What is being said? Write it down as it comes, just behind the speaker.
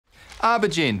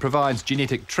ArborGen provides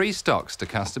genetic tree stocks to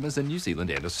customers in New Zealand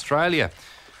and Australia.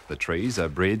 The trees are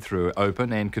bred through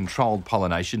open and controlled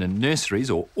pollination in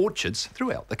nurseries or orchards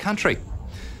throughout the country.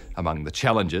 Among the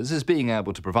challenges is being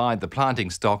able to provide the planting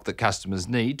stock that customers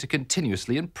need to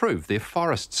continuously improve their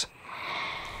forests.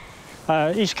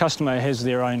 Each customer has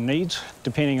their own needs,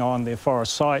 depending on their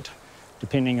forest site,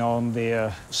 depending on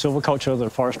their silviculture,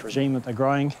 the forest regime that they're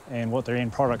growing, and what their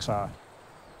end products are.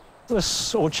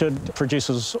 This orchard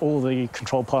produces all the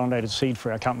controlled pollinated seed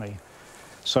for our company.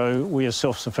 So we are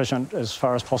self-sufficient as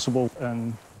far as possible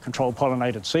in controlled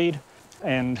pollinated seed,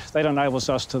 and that enables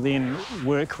us to then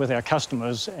work with our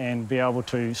customers and be able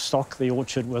to stock the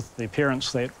orchard with the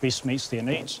appearance that best meets their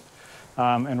needs.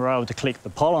 And we're able to collect the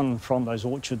pollen from those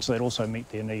orchards that also meet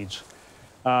their needs.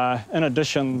 In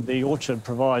addition, the orchard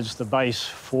provides the base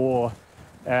for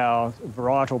our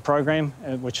varietal program,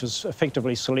 which is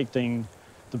effectively selecting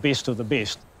the best of the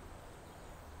best.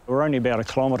 We're only about 1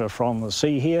 kilometre from the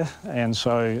sea here, and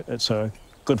so it's a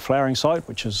good flowering site,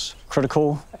 which is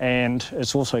critical, and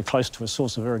it's also close to a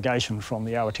source of irrigation from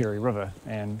the Awatere River.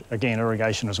 And again,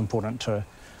 irrigation is important to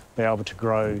be able to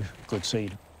grow good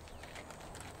seed.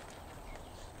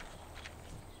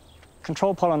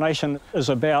 Controlled pollination is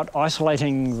about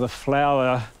isolating the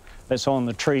flower that's on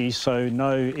the tree so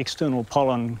no external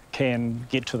pollen can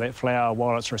get to that flower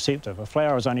while it's receptive. A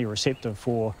flower is only receptive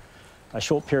for a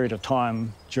short period of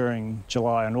time during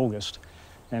July and August.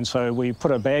 And so we put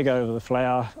a bag over the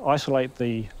flower, isolate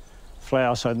the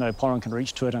flower so no pollen can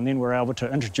reach to it, and then we're able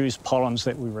to introduce pollens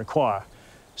that we require.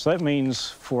 So that means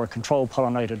for a controlled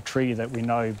pollinated tree that we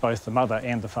know both the mother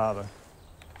and the father.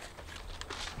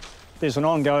 There's an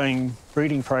ongoing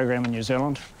breeding program in New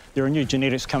Zealand. There are new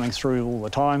genetics coming through all the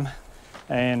time.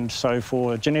 And so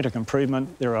for genetic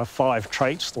improvement, there are 5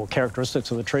 traits or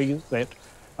characteristics of the tree that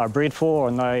are bred for,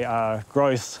 and they are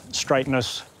growth,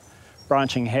 straightness,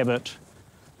 branching habit,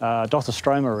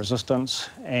 Dothostroma resistance,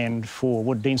 and for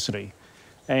wood density.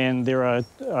 And there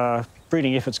are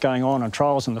breeding efforts going on and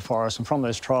trials in the forest, and from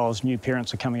those trials, new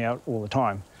parents are coming out all the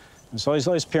time. And so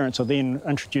those parents are then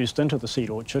introduced into the seed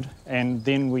orchard, and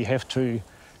then we have to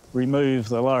remove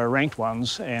the lower ranked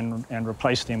ones and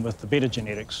replace them with the better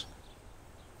genetics.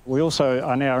 We also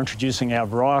are now introducing our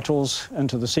varietals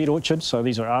into the seed orchard, so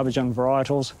these are ArborGen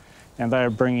varietals, and they are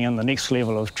bringing in the next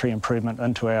level of tree improvement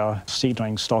into our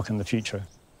seedling stock in the future.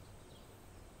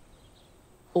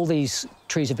 All these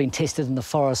trees have been tested in the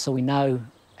forest, so we know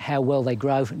how well they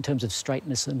grow in terms of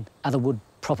straightness and other wood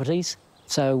properties.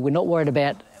 So we're not worried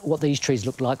about what these trees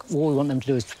look like. All we want them to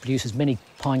do is to produce as many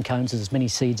pine cones and as many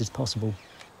seeds as possible.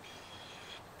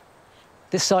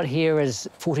 This site here is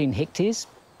 14 hectares,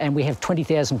 and we have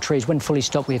 20,000 trees. When fully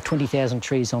stocked, we have 20,000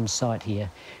 trees on site here.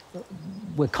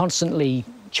 We're constantly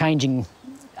changing,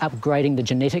 upgrading the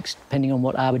genetics, depending on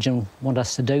what ArborGen want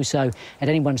us to do. So at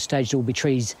any one stage, there will be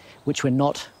trees which we're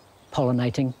not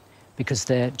pollinating because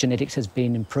their genetics has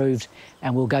been improved,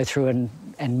 and we'll go through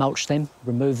and mulch them,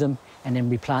 remove them, and then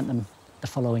replant them the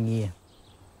following year.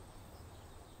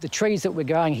 The trees that we're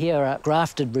growing here are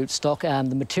grafted rootstock.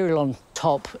 The material on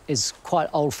top is quite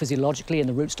old physiologically, and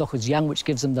the rootstock is young, which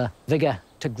gives them the vigour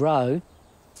to grow.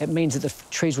 It means that the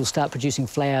trees will start producing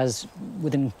flowers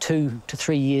within 2 to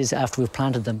 3 years after we've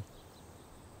planted them.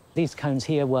 These cones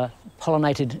here were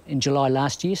pollinated in July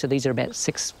last year, so these are about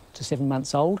 6 to 7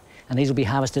 months old, and these will be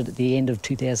harvested at the end of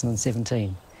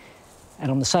 2017. And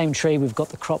on the same tree, we've got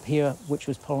the crop here, which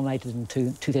was pollinated in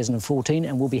 2014,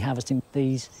 and we'll be harvesting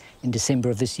these in December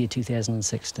of this year,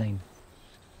 2016.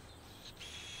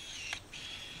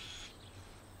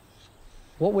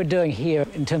 What we're doing here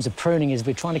in terms of pruning is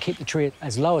we're trying to keep the tree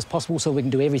as low as possible so we can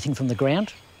do everything from the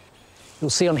ground. You'll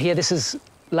see on here, this is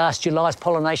last July's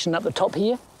pollination up the top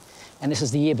here, and this is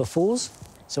the year before's.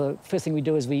 So first thing we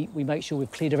do is we make sure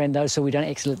we've cleared around those so we don't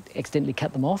accidentally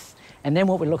cut them off. And then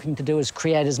what we're looking to do is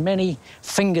create as many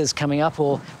fingers coming up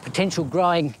or potential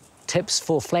growing tips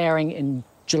for flowering in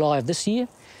July of this year.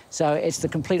 So it's the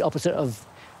complete opposite of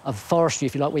forestry,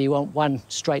 if you like, where you want one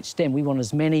straight stem. We want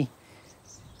as many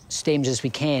stems as we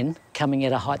can coming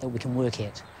at a height that we can work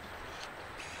at.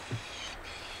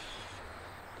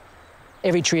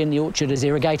 Every tree in the orchard is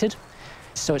irrigated,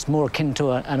 so it's more akin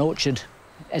to an orchard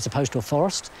as opposed to a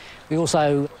forest. We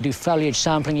also do foliage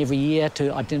sampling every year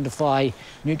to identify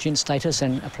nutrient status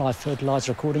and apply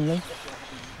fertiliser accordingly.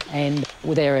 And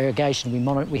with our irrigation,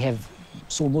 we have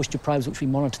soil moisture probes which we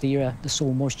monitor the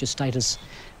soil moisture status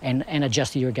and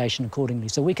adjust the irrigation accordingly.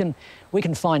 So we can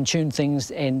fine-tune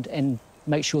things and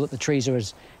make sure that the trees are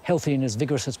as healthy and as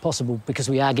vigorous as possible, because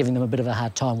we are giving them a bit of a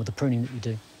hard time with the pruning that we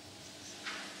do.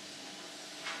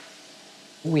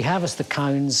 We harvest the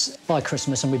cones by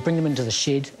Christmas and we bring them into the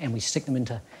shed and we stick them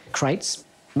into crates,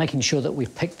 making sure that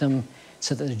we've picked them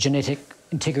so that the genetic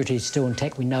integrity is still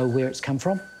intact, we know where it's come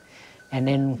from. And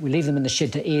then we leave them in the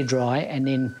shed to air dry, and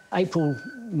then April,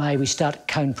 May we start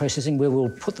cone processing where we'll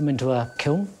put them into a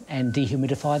kiln and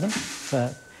dehumidify them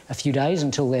for a few days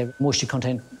until their moisture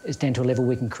content is down to a level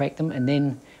we can crack them, and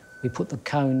then we put the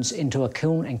cones into a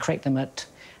kiln and crack them at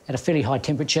a fairly high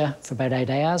temperature for about 8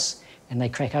 hours, and they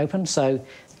crack open. So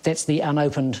that's the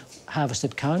unopened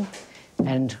harvested cone.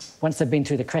 And once they've been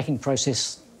through the cracking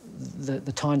process,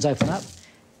 the tines open up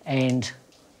and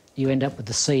you end up with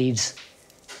the seeds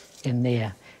in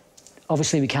there.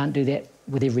 Obviously we can't do that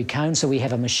with every cone, so we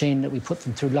have a machine that we put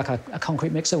them through, like a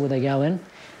concrete mixer where they go in.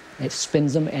 It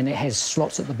spins them and it has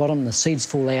slots at the bottom, the seeds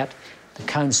fall out, the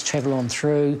cones travel on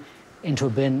through into a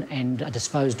bin and are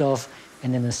disposed of,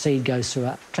 and then the seed goes through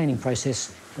a cleaning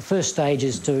process. The first stage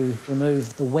is to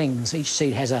remove the wings. Each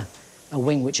seed has a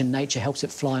wing which in nature helps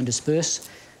it fly and disperse.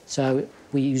 So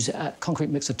we use a concrete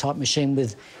mixer type machine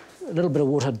with a little bit of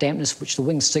water dampness which the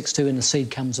wing sticks to and the seed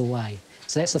comes away.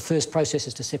 So that's the first process,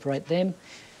 is to separate them.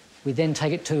 We then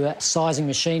take it to a sizing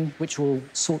machine which will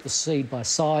sort the seed by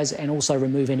size and also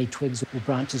remove any twigs or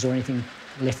branches or anything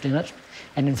left in it.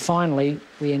 And then finally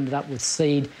we ended up with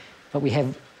seed, but we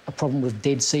have a problem with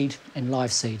dead seed and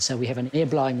live seed. So we have an air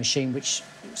blowing machine which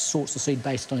sorts the seed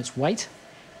based on its weight,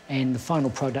 and the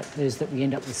final product is that we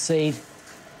end up with seed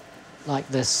like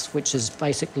this, which is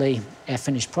basically our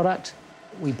finished product.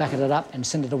 We bucket it up and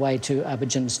send it away to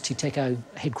ArborGen's Te Teko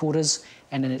headquarters,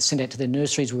 and then it's sent out to their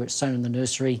nurseries where it's sown in the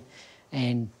nursery,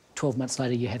 and 12 months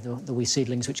later you have the wee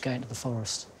seedlings which go into the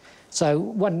forest. So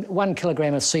one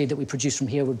kilogram of seed that we produce from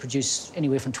here would produce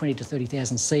anywhere from 20 to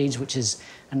 30,000 seeds, which is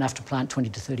enough to plant 20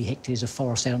 to 30 hectares of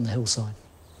forest out on the hillside.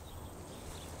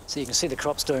 So you can see the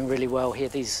crops doing really well here.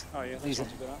 These are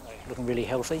looking really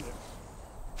healthy.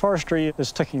 Forestry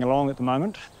is ticking along at the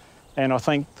moment, and I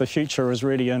think the future is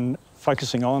really in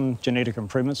focusing on genetic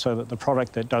improvements so that the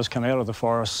product that does come out of the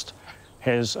forest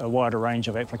has a wider range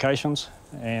of applications.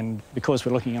 And because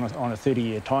we're looking on a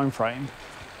 30-year time frame,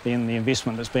 then the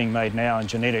investment that's being made now in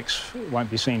genetics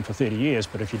won't be seen for 30 years.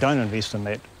 But if you don't invest in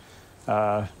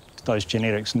that, those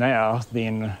genetics now,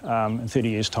 then in 30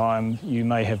 years' time, you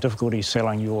may have difficulty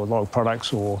selling your log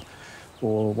products or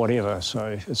whatever.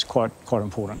 So it's quite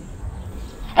important.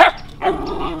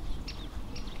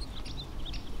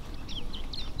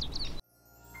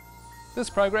 This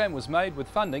program was made with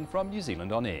funding from New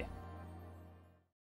Zealand On Air.